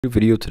New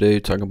video today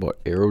talking about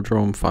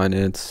Aerodrome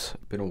finance.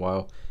 Been a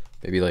while,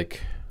 maybe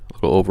like a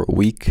little over a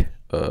week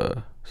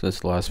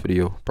since the last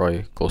video,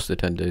 probably close to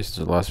 10 days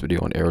since the last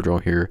video on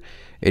Aerodrome here.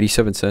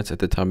 87 cents at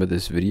the time of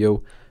this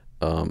video.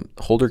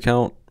 Holder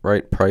count,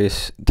 right?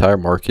 Price, entire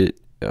market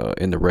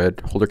in the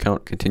red. Holder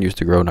count continues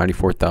to grow.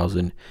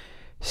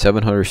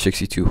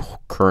 94,762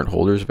 current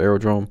holders of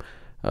Aerodrome.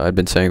 I've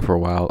been saying for a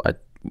while, I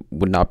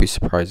would not be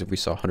surprised if we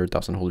saw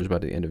 100,000 holders by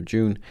the end of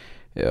June.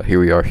 Here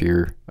we are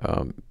here.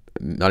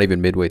 Not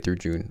even midway through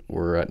June,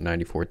 we're at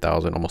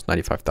 94,000, almost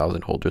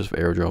 95,000 holders of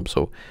Aerodrome.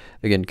 So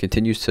again,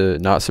 continues to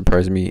not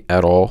surprise me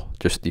at all,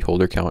 just the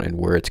holder count and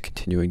where it's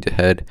continuing to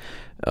head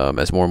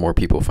as more and more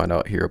people find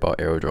out here about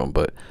Aerodrome.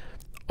 But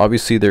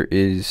obviously there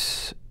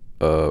is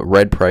a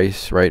red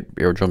price, right?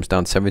 Aerodrome's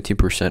down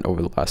 17%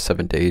 over the last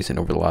 7 days, and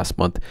over the last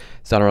month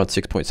it's down around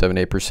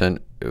 6.78%.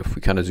 If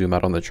we kind of zoom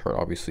out on the chart,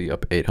 obviously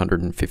up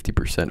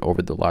 850%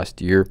 over the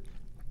last year.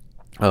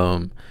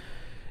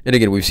 And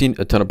again, we've seen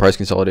a ton of price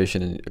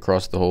consolidation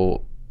across the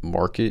whole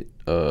market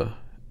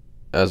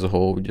as a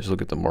whole. We just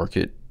look at the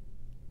market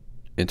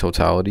in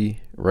totality,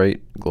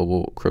 right?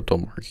 Global crypto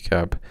market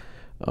cap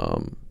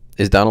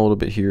is down a little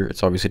bit here.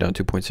 It's obviously down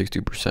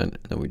 2.62%. And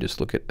then we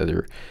just look at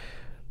other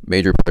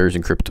major players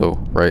in crypto,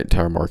 right?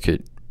 Entire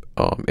market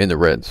in the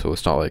red. So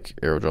it's not like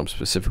Aerodrome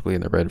specifically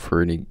in the red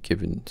for any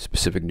given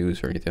specific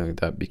news or anything like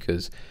that.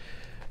 Because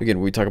again,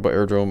 when we talk about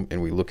Aerodrome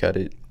and we look at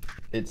it,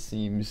 it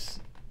seems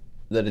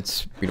that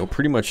it's,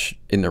 pretty much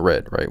in the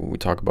red, right? When we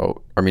talk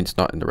about, it's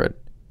not in the red,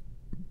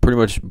 pretty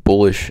much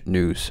bullish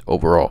news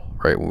overall,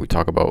 right? When we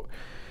talk about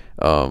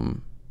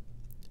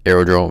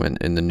Aerodrome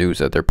and the news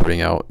that they're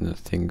putting out and the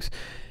things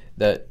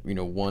that,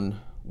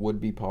 one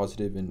would be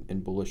positive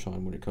and bullish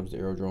on when it comes to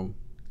Aerodrome.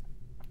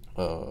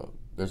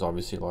 There's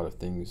obviously a lot of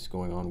things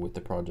going on with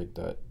the project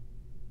that,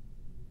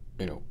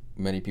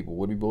 many people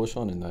would be bullish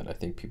on, and that I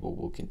think people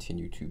will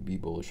continue to be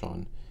bullish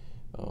on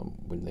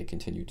when they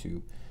continue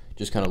to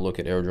just kind of look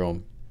at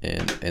Aerodrome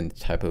and the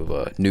type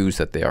of news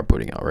that they are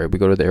putting out, right? We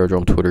go to the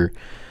Aerodrome Twitter.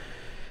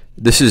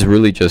 This is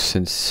really just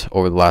since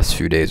over the last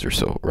few days or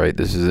so, right?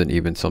 This isn't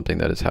even something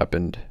that has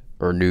happened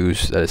or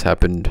news that has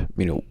happened,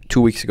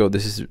 2 weeks ago.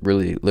 This is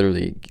really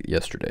literally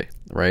yesterday,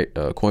 right?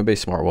 Coinbase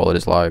Smart Wallet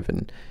is live,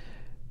 and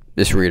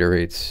this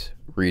reiterates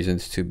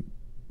reasons to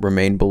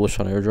remain bullish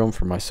on Aerodrome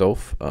for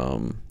myself.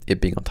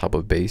 It being on top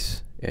of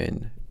base,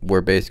 and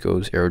where base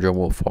goes, Aerodrome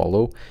will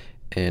follow.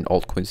 And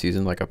altcoin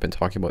season, like I've been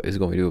talking about, is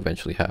going to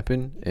eventually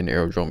happen. And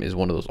Aerodrome is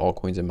one of those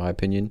altcoins, in my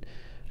opinion,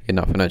 and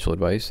not financial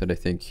advice, that I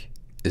think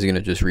is going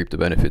to just reap the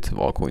benefits of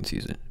altcoin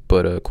season.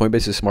 But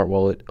Coinbase's smart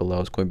wallet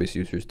allows Coinbase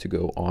users to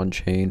go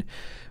on-chain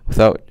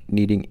without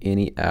needing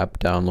any app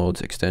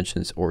downloads,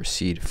 extensions, or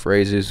seed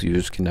phrases.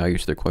 Users can now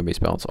use their Coinbase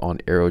balance on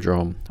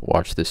Aerodrome.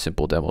 Watch this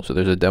simple demo. So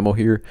there's a demo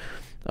here.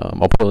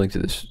 I'll put a link to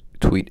this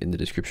tweet in the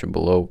description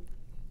below.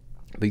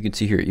 But you can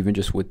see here, even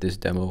just with this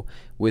demo,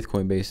 with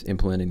Coinbase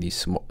implementing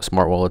these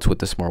smart wallets, with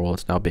the smart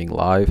wallets now being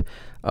live,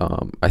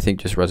 I think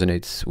just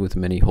resonates with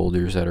many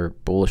holders that are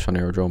bullish on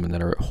Aerodrome and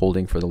that are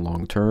holding for the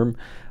long term.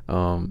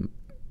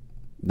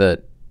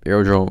 That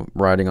Aerodrome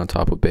riding on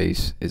top of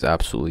base is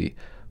absolutely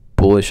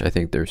bullish. I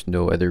think there's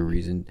no other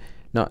reason,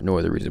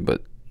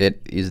 but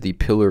it is the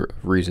pillar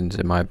of reasons,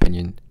 in my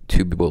opinion,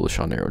 to be bullish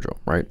on Aerodrome,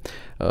 right?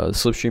 The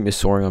slipstream is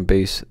soaring on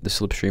base. The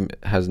slipstream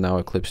has now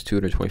eclipsed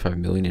 225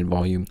 million in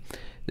volume.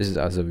 This is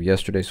as of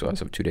yesterday, so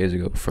as of 2 days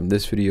ago from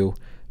this video.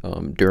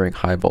 During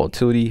high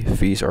volatility,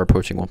 fees are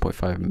approaching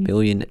 1.5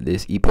 million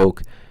this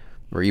epoch.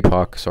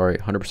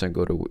 100%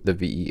 go to the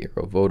VE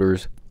Aero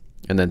voters,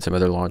 and then some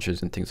other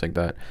launches and things like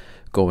that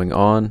going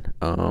on.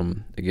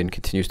 Again,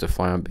 continues to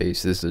fly on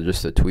base. This is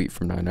just a tweet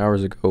from 9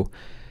 hours ago.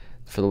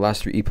 For the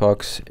last 3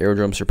 epochs,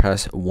 Aerodrome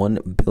surpassed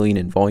 1 billion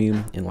in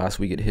volume, and last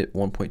week it hit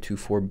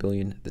 1.24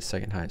 billion, the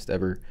second highest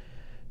ever.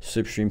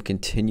 Slipstream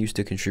continues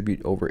to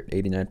contribute over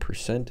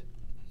 89%.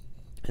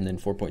 And then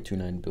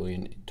 4.29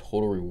 billion in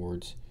total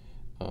rewards,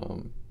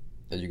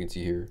 as you can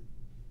see here,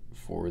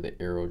 for the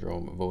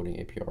Aerodrome voting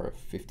APR of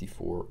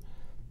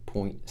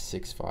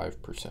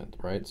 54.65%,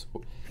 right?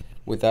 So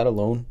with that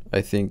alone,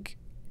 I think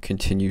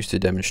continues to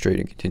demonstrate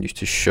and continues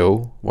to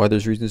show why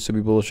there's reasons to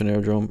be bullish on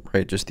Aerodrome,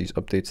 right? Just these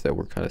updates that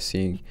we're kind of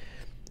seeing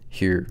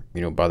here,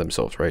 by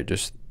themselves, right?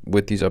 Just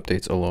with these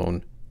updates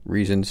alone,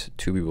 reasons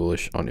to be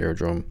bullish on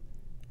Aerodrome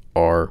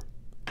are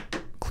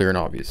clear and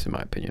obvious, in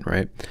my opinion,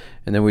 right?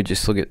 And then we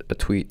just look at a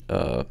tweet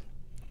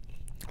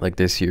like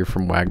this here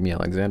from Wagme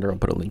Alexander. I'll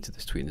put a link to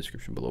this tweet in the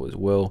description below as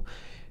well.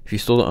 If you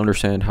still don't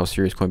understand how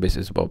serious Coinbase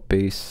is about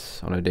base,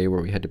 on a day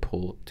where we had to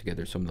pull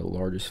together some of the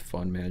largest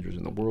fund managers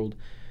in the world,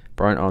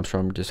 Brian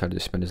Armstrong decided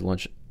to spend his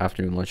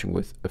afternoon lunching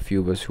with a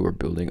few of us who are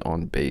building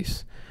on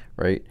base,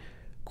 right?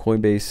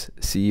 Coinbase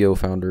CEO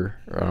founder,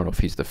 or I don't know if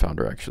he's the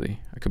founder,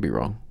 actually, I could be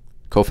wrong,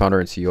 co-founder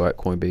and CEO at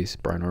Coinbase,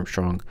 Brian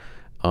Armstrong,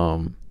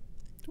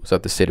 was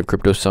at the State of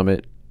Crypto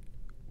Summit,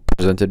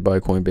 presented by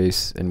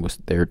Coinbase, and was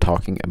they're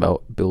talking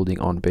about building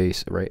on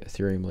Base, right?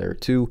 Ethereum layer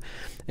 2.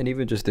 And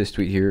even just this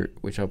tweet here,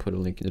 which I'll put a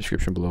link in the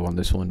description below on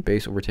this one.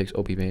 Base overtakes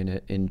OP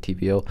mainnet in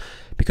TVL,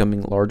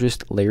 becoming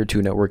largest layer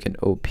 2 network in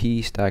OP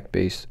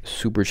stack-based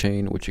super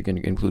chain, which again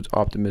includes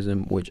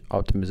Optimism, which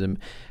Optimism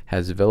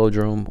has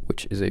Velodrome,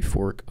 which is a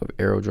fork of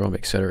Aerodrome,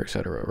 etc.,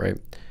 right?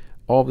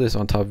 All of this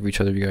on top of each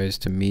other, you guys,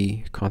 to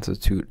me,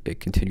 constitute a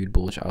continued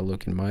bullish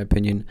outlook, in my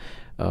opinion.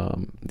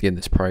 Again,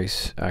 this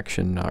price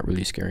action not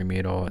really scaring me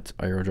at all. It's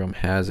Aerodrome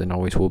has and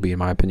always will be, in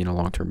my opinion, a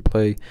long-term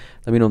play.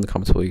 Let me know in the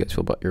comments what you guys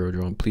feel about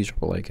Aerodrome. Please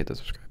drop a like, hit the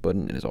subscribe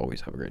button, and as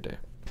always, have a great day.